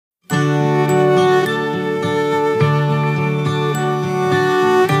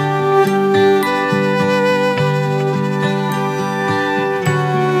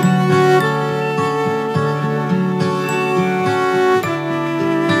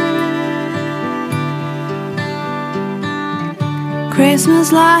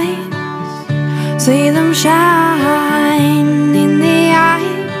Christmas lights, see them shine in the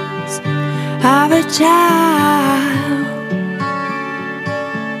eyes of a child.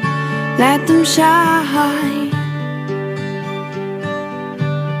 Let them shine.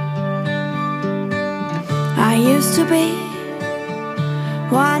 I used to be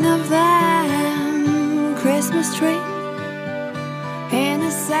one of them, Christmas tree in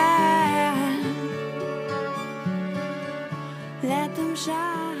the sand. Let them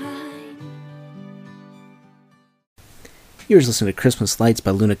shine. You were listening to Christmas Lights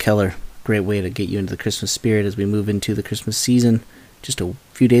by Luna Keller. Great way to get you into the Christmas spirit as we move into the Christmas season, just a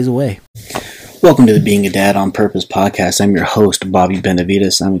few days away. Welcome to the Being a Dad on Purpose podcast. I'm your host, Bobby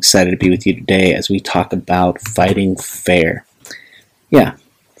Benavides. I'm excited to be with you today as we talk about fighting fair. Yeah,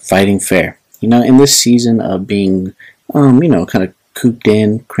 fighting fair. You know, in this season of being, kind of cooped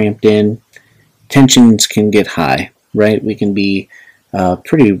in, cramped in, tensions can get high, right? We can be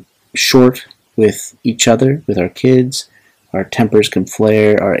pretty short with each other, with our kids. Our tempers can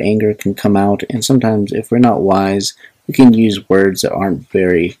flare, our anger can come out, and sometimes if we're not wise, we can use words that aren't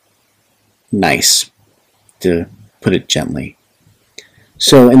very nice, to put it gently.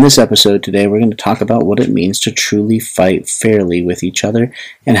 So in this episode today, we're going to talk about what it means to truly fight fairly with each other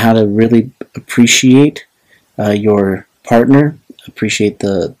and how to really appreciate your partner, appreciate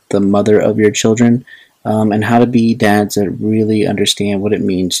the mother of your children, and how to be dads that really understand what it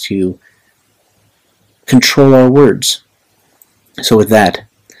means to control our words. So with that,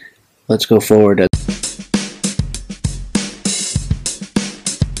 let's go forward.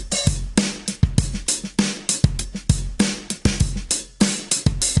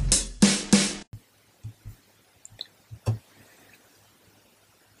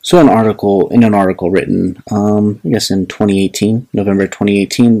 So in an article written, I guess in 2018, November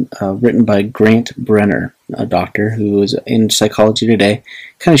 2018, written by Grant Brenner, a doctor who was in Psychology Today,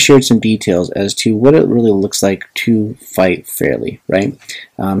 kind of shared some details as to what it really looks like to fight fairly, right?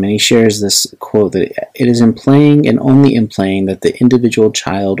 And he shares this quote that it is in playing and only in playing that the individual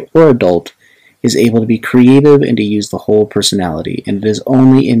child or adult is able to be creative and to use the whole personality, and it is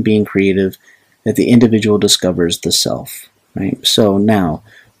only in being creative that the individual discovers the self, right? So now,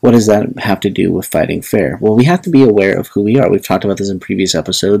 what does that have to do with fighting fair? Well, we have to be aware of who we are. We've talked about this in previous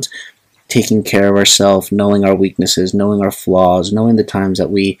episodes. Taking care of ourselves, knowing our weaknesses, knowing our flaws, knowing the times that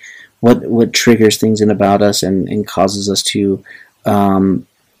what triggers things in about us and causes us to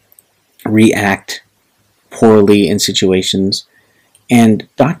react poorly in situations. And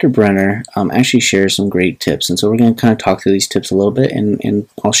Dr. Brenner actually shares some great tips. And so we're going to kind of talk through these tips a little bit, and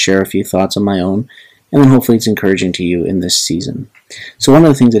I'll share a few thoughts on my own. And then hopefully it's encouraging to you in this season. So one of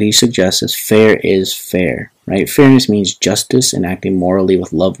the things that he suggests is fair is fair, right? Fairness means justice and acting morally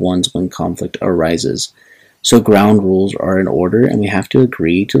with loved ones when conflict arises. So ground rules are in order, and we have to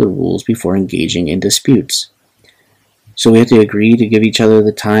agree to the rules before engaging in disputes. So we have to agree to give each other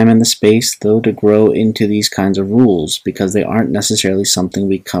the time and the space, though, to grow into these kinds of rules, because they aren't necessarily something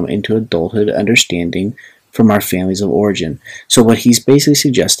we come into adulthood understanding from our families of origin. So what he's basically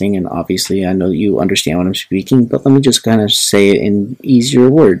suggesting, and obviously I know you understand what I'm speaking, but let me just kind of say it in easier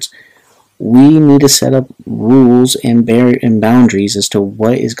words. We need to set up rules and boundaries as to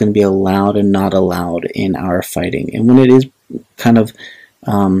what is going to be allowed and not allowed in our fighting. And when it is kind of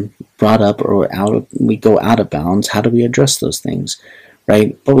brought up or we go out of bounds, how do we address those things,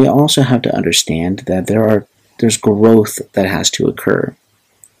 right? But we also have to understand that there's growth that has to occur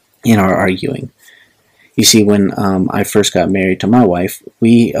in our arguing. You see, when I first got married to my wife,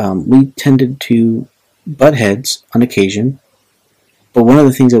 we tended to butt heads on occasion, but one of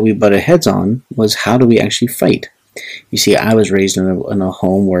the things that we butted heads on was how do we actually fight? You see, I was raised in a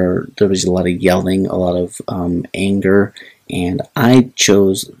home where there was a lot of yelling, a lot of anger, and I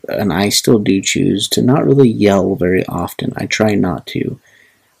chose, and I still do choose, to not really yell very often. I try not to.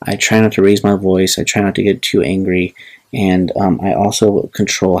 I try not to raise my voice. I try not to get too angry, and I also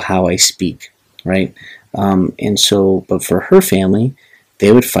control how I speak, right? But for her family,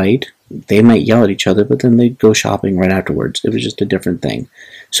 they would fight, they might yell at each other, but then they'd go shopping right afterwards. It was just a different thing.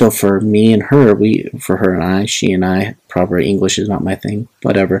 So for me and her, she and I, proper English is not my thing,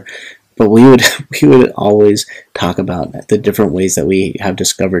 whatever, but we would always talk about the different ways that we have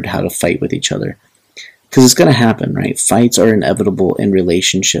discovered how to fight with each other. Because it's going to happen, right? Fights are inevitable in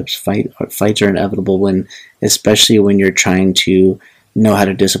relationships. Fights are inevitable especially when you're trying to know how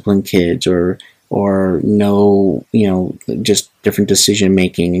to discipline kids or know, just different decision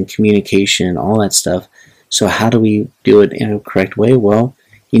making and communication, all that stuff. So how do we do it in a correct way? Well,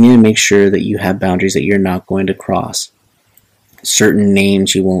 you need to make sure that you have boundaries that you're not going to cross. Certain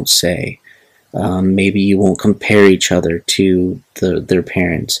names you won't say. Maybe you won't compare each other to their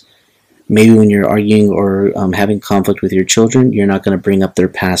parents. Maybe when you're arguing or having conflict with your children, you're not going to bring up their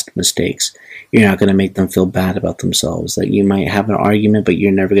past mistakes. You're not going to make them feel bad about themselves. That you might have an argument, but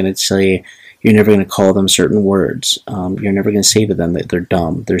you're never going to call them certain words. You're never going to say to them that they're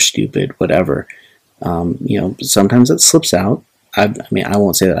dumb, they're stupid, whatever. Sometimes it slips out. I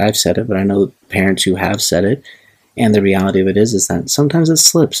won't say that I've said it, but I know parents who have said it. And the reality of it is that sometimes it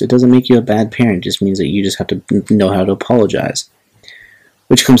slips. It doesn't make you a bad parent. It just means that you just have to know how to apologize.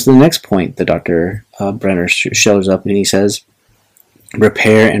 Which comes to the next point that Dr. Brenner shows up and he says,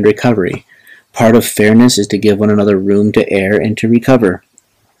 repair and recovery. Part of fairness is to give one another room to err and to recover.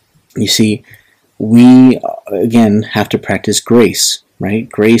 You see, we, again, have to practice grace, right?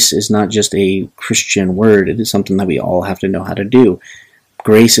 Grace is not just a Christian word. It is something that we all have to know how to do.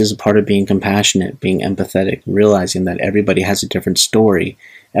 Grace is a part of being compassionate, being empathetic, realizing that everybody has a different story.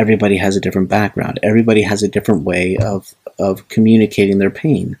 Everybody has a different background. Everybody has a different way of communicating their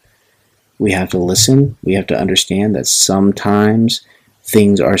pain. We have to listen. We have to understand that sometimes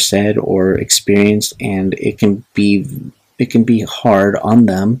things are said or experienced and it can be hard on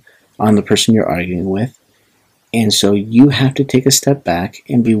them, on the person you're arguing with. And so you have to take a step back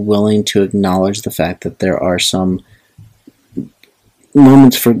and be willing to acknowledge the fact that there are some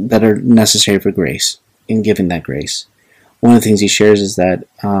moments that are necessary for grace, in giving that grace. One of the things he shares is that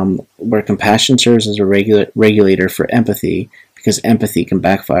where compassion serves as a regulator for empathy, because empathy can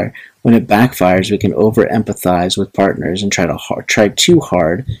backfire. When it backfires, we can over-empathize with partners and try too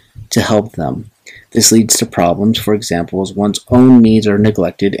hard to help them. This leads to problems, for example, as one's own needs are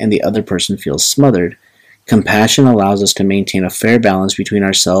neglected and the other person feels smothered. Compassion allows us to maintain a fair balance between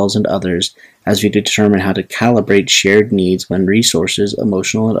ourselves and others as we determine how to calibrate shared needs when resources,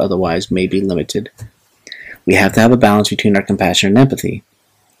 emotional and otherwise, may be limited. We have to have a balance between our compassion and empathy.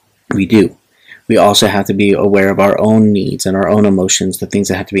 We do. We also have to be aware of our own needs and our own emotions, the things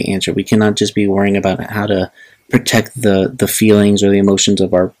that have to be answered. We cannot just be worrying about how to protect the feelings or the emotions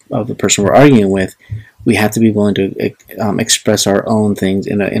of the person we're arguing with. We have to be willing to express our own things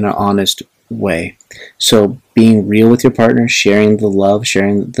in an honest way. So being real with your partner, sharing the love,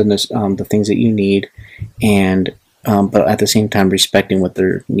 sharing the things that you need, and but at the same time respecting what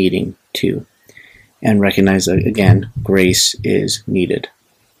they're needing too, and recognize that again, grace is needed.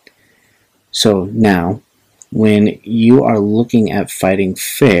 So now, when you are looking at fighting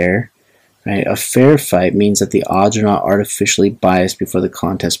fair, right, a fair fight means that the odds are not artificially biased before the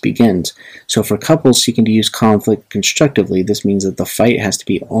contest begins. So for couples seeking to use conflict constructively, this means that the fight has to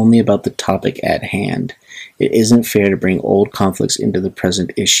be only about the topic at hand. It isn't fair to bring old conflicts into the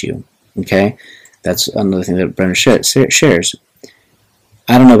present issue. Okay? That's another thing that Brenner shares.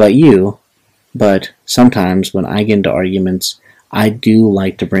 I don't know about you, but sometimes when I get into arguments, I do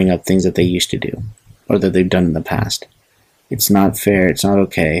like to bring up things that they used to do or that they've done in the past. It's not fair. It's not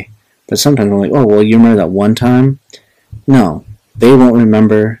okay. But sometimes I'm like, oh, well, you remember that one time? No, they won't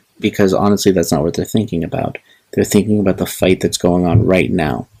remember because honestly, that's not what they're thinking about. They're thinking about the fight that's going on right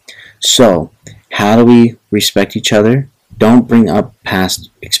now. So, how do we respect each other? Don't bring up past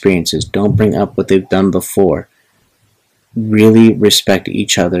experiences. Don't bring up what they've done before. Really respect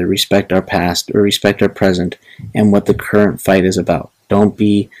each other, respect our past, or respect our present, and what the current fight is about. Don't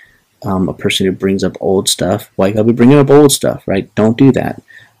be a person who brings up old stuff. Why you gotta be bringing up old stuff, right? Don't do that.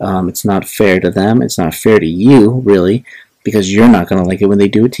 It's not fair to them. It's not fair to you, really, because you're not going to like it when they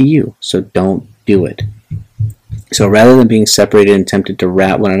do it to you. So don't do it. So rather than being separated and tempted to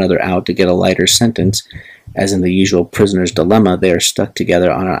rat one another out to get a lighter sentence, as in the usual prisoner's dilemma, they are stuck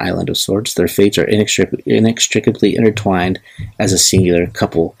together on an island of sorts. Their fates are inextricably intertwined as a singular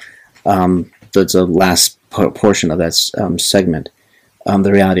couple. That's the last portion of that segment.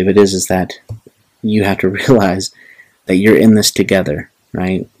 The reality of it is that you have to realize that you're in this together.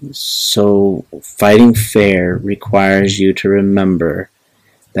 Right? So fighting fair requires you to remember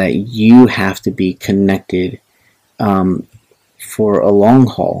that you have to be connected for a long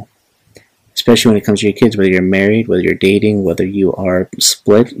haul, especially when it comes to your kids, whether you're married, whether you're dating, whether you are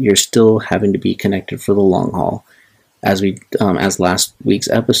split, you're still having to be connected for the long haul. As last week's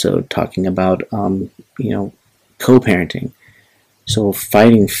episode talking about co-parenting. So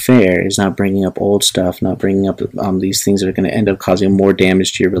fighting fair is not bringing up old stuff, not bringing up these things that are going to end up causing more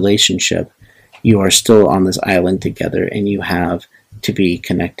damage to your relationship. You are still on this island together, and you have to be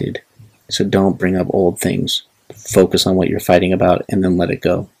connected. So don't bring up old things. Focus on what you're fighting about, and then let it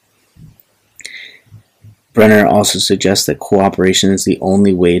go. Brenner also suggests that cooperation is the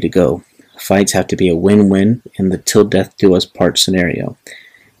only way to go. Fights have to be a win-win in the till death do us part scenario.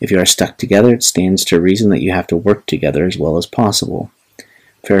 If you are stuck together, it stands to reason that you have to work together as well as possible.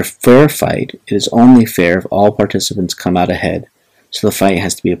 For a fair fight, it is only fair if all participants come out ahead, so the fight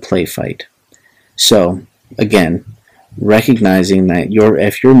has to be a play fight. So, again, recognizing that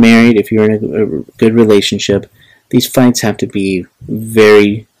if you're married, if you're in a good relationship, these fights have to be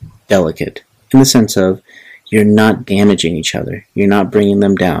very delicate in the sense of you're not damaging each other. You're not bringing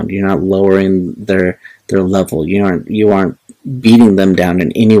them down. You're not lowering their level. You aren't beating them down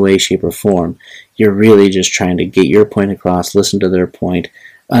in any way, shape, or form. You're really just trying to get your point across, listen to their point,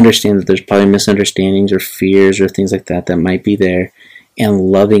 understand that there's probably misunderstandings or fears or things like that that might be there,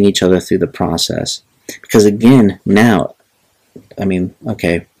 and loving each other through the process. Because again, now,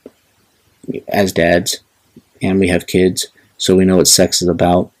 okay, as dads, and we have kids, so we know what sex is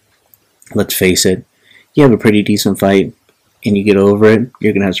about. Let's face it, you have a pretty decent fight, and you get over it,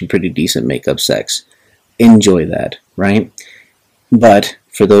 you're going to have some pretty decent make-up sex. Enjoy that, right? But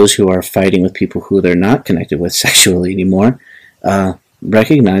for those who are fighting with people who they're not connected with sexually anymore,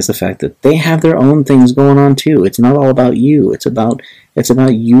 recognize the fact that they have their own things going on too. It's not all about you. It's about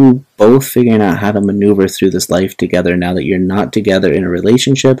you both figuring out how to maneuver through this life together now that you're not together in a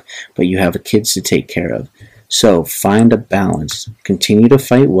relationship, but you have kids to take care of. So find a balance. Continue to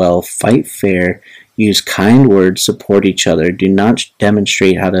fight well, fight fair, use kind words, support each other. Do not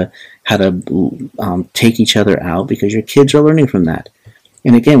demonstrate how to take each other out, because your kids are learning from that.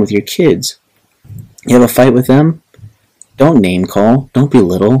 And again, with your kids, you have a fight with them, don't name call, don't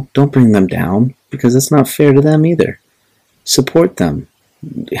belittle, don't bring them down, because it's not fair to them either. Support them.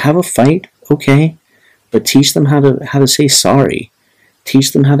 Have a fight, okay, but teach them how to say sorry.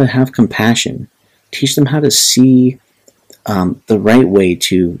 Teach them how to have compassion. Teach them how to see the right way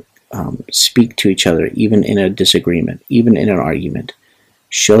to speak to each other, even in a disagreement, even in an argument.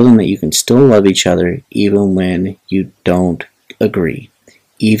 Show them that you can still love each other even when you don't agree,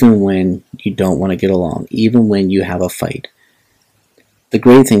 even when you don't want to get along, even when you have a fight. The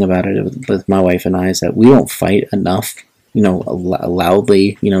great thing about it with my wife and I is that we don't fight enough,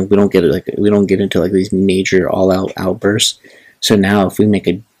 loudly. We don't get into like these major all-out outbursts. So now,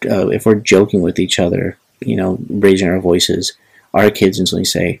 if we're joking with each other, raising our voices, our kids instantly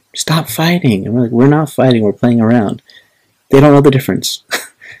say, "Stop fighting!" And we're like, "We're not fighting. We're playing around." They don't know the difference,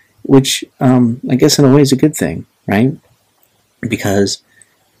 which I guess in a way is a good thing, right? Because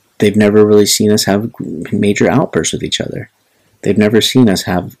they've never really seen us have major outbursts with each other. They've never seen us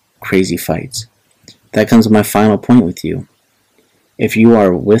have crazy fights. That comes to my final point with you. If you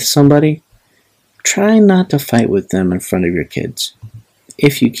are with somebody, try not to fight with them in front of your kids,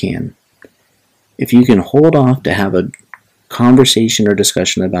 if you can. If you can hold off to have a conversation or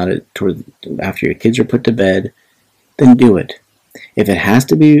discussion about it after your kids are put to bed, then do it. If it has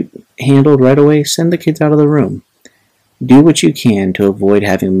to be handled right away, send the kids out of the room. Do what you can to avoid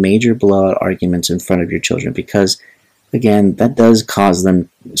having major blowout arguments in front of your children, because, again, that does cause them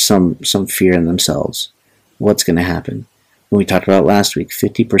some fear in themselves. What's going to happen? When we talked about last week,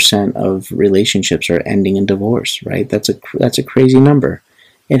 50% of relationships are ending in divorce, right? That's a crazy number.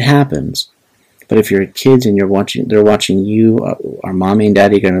 It happens. But if you're kids and they're watching you, are mommy and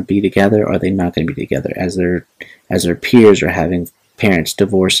daddy going to be together, or are they not going to be together? As their peers are having parents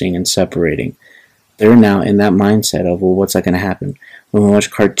divorcing and separating, they're now in that mindset of, well, what's that going to happen? When we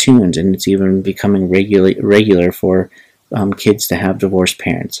watch cartoons, and it's even becoming regular for kids to have divorced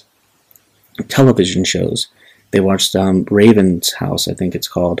parents. Television shows, they watched Raven's House, I think it's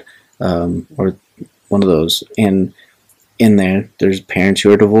called, or one of those, and in there's parents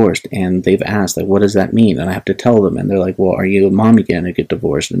who are divorced, and they've asked, like, what does that mean? And I have to tell them, and they're like, well, are you and mommy going to get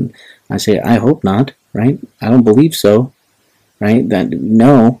divorced? And I say, I hope not, right? I don't believe so, right? That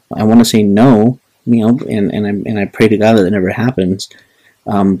no, I want to say no, and I pray to God that it never happens.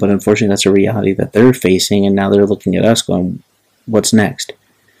 But unfortunately, that's a reality that they're facing, and now they're looking at us going, what's next?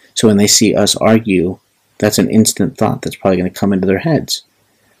 So when they see us argue, that's an instant thought that's probably going to come into their heads.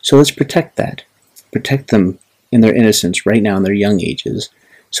 So let's protect that. Protect them in their innocence right now in their young ages.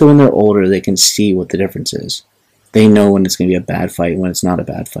 So when they're older, they can see what the difference is. They know when it's going to be a bad fight, when it's not a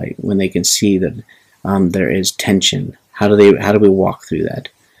bad fight, when they can see that there is tension. How do we walk through that?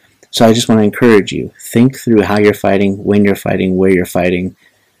 So I just want to encourage you, think through how you're fighting, when you're fighting, where you're fighting.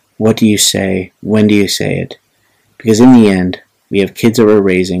 What do you say? When do you say it? Because in the end, we have kids that we're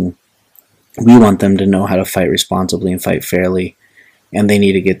raising. We want them to know how to fight responsibly and fight fairly, and they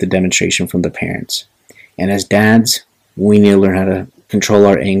need to get the demonstration from the parents. And as dads, we need to learn how to control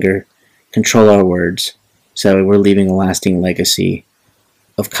our anger, control our words, so that we're leaving a lasting legacy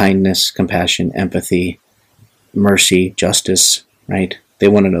of kindness, compassion, empathy, mercy, justice, right? They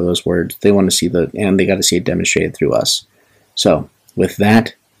want to know those words. They want to see and they got to see it demonstrated through us. So, with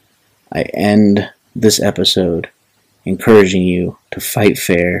that, I end this episode encouraging you to fight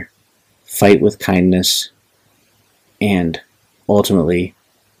fair, fight with kindness, and ultimately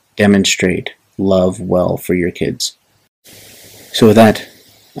demonstrate love well for your kids. So with that,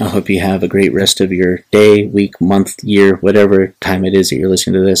 I hope you have a great rest of your day, week, month, year, whatever time it is that you're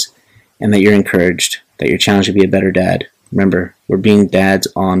listening to this, and that you're encouraged, that you're challenged to be a better dad. Remember, we're being dads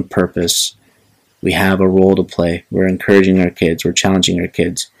on purpose. We have a role to play. We're encouraging our kids, we're challenging our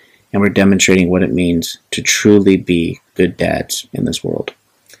kids, and we're demonstrating what it means to truly be good dads in this world.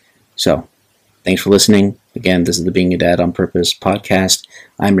 So, thanks for listening. Again, this is the Being a Dad on Purpose podcast.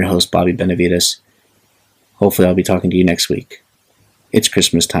 I'm your host, Bobby Benavides. Hopefully I'll be talking to you next week. It's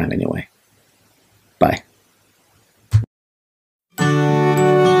Christmas time anyway. Bye.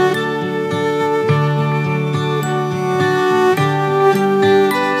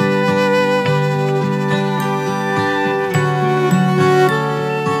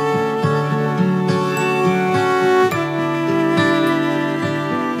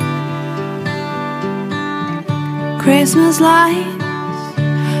 Christmas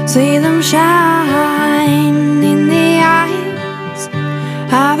lights, see them shine in the eyes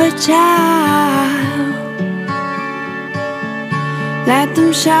of a child. Let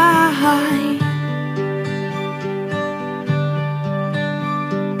them shine.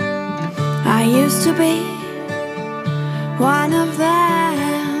 I used to be one of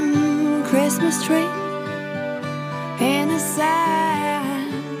them, Christmas tree innocent.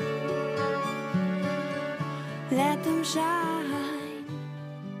 Let them shine.